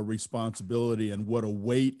 and our responsibility, and what a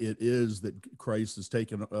weight it is that Christ has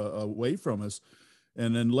taken away from us.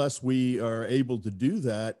 And unless we are able to do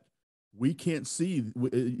that, you can't see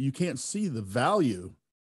the value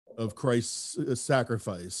of Christ's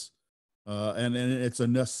sacrifice, and it's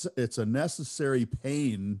a necessary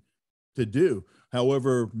pain to do.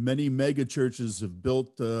 However, many mega churches have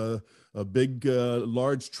built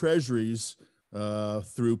large treasuries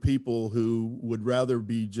through people who would rather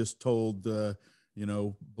be just told,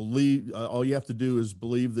 believe. All you have to do is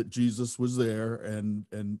believe that Jesus was there, and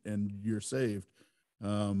you're saved.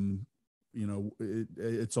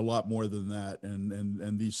 It's a lot more than that,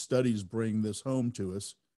 and these studies bring this home to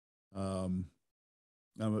us. I'm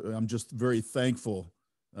just very thankful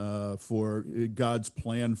for God's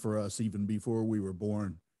plan for us even before we were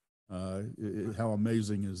born. How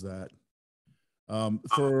amazing is that? I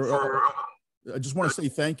just want to say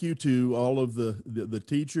thank you to all of the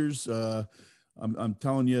teachers. I'm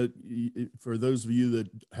telling you, for those of you that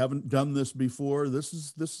haven't done this before, this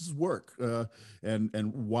is work.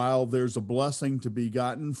 And while there's a blessing to be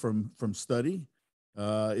gotten from study,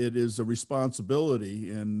 it is a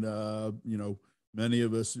responsibility. And many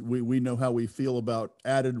of us, we know how we feel about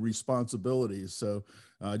added responsibilities. So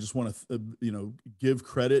I just want to give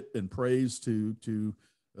credit and praise to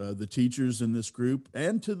the teachers in this group,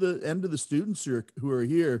 and to the students who are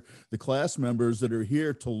here, the class members that are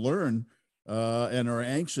here to learn. And are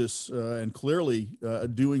anxious and clearly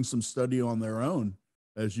doing some study on their own,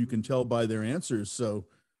 as you can tell by their answers. So,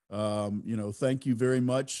 thank you very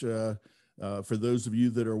much for those of you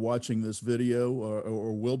that are watching this video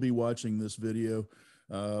or will be watching this video.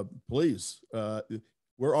 Please,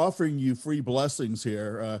 we're offering you free blessings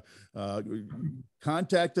here.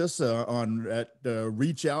 Contact us at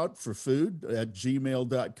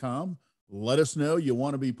reachoutforfood@gmail.com. Let us know you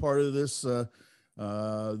want to be part of this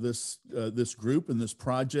this group and this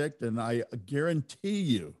project, and I guarantee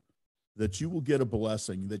you that you will get a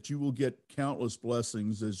blessing, that you will get countless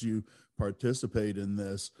blessings as you participate in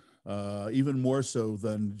this, even more so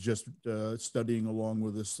than just studying along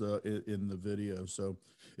with us in the video. So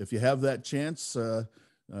if you have that chance,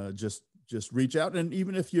 just reach out, and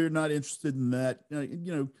even if you're not interested in that,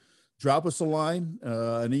 drop us a line,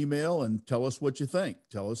 an email, and tell us what you think.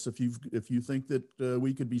 Tell us if you think that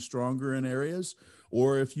we could be stronger in areas,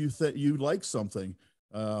 or if you like something.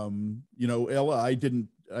 Ella, I didn't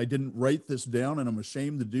write this down, and I'm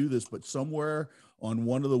ashamed to do this, but somewhere on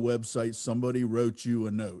one of the websites, somebody wrote you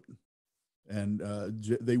a note, and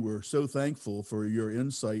they were so thankful for your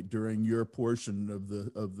insight during your portion of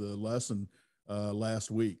the lesson last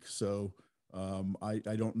week. So. I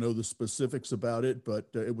don't know the specifics about it, but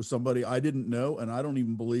it was somebody I didn't know, and I don't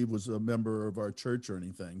even believe was a member of our church or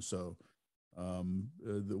anything. So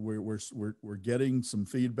we're getting some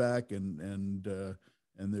feedback, and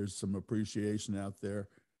there's some appreciation out there.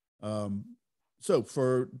 So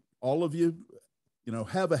for all of you,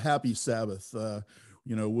 have a happy Sabbath.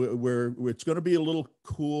 It's going to be a little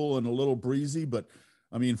cool and a little breezy, but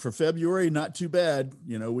I mean, for February, not too bad.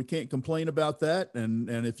 We can't complain about that. And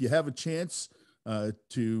if you have a chance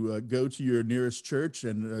to go to your nearest church,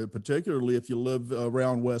 and particularly if you live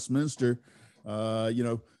around Westminster,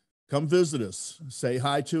 come visit us, say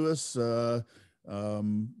hi to us.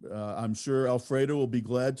 I'm sure Alfredo will be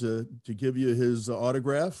glad to give you his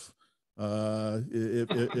autograph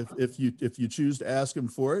if you choose to ask him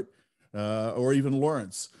for it, or even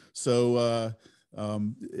Lawrence. So.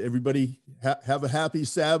 Everybody have a happy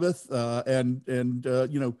Sabbath, and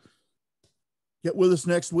get with us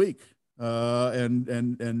next week,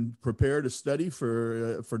 and prepare to study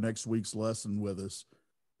for next week's lesson with us.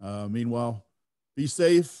 Meanwhile, be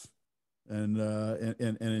safe and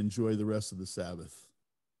enjoy the rest of the Sabbath.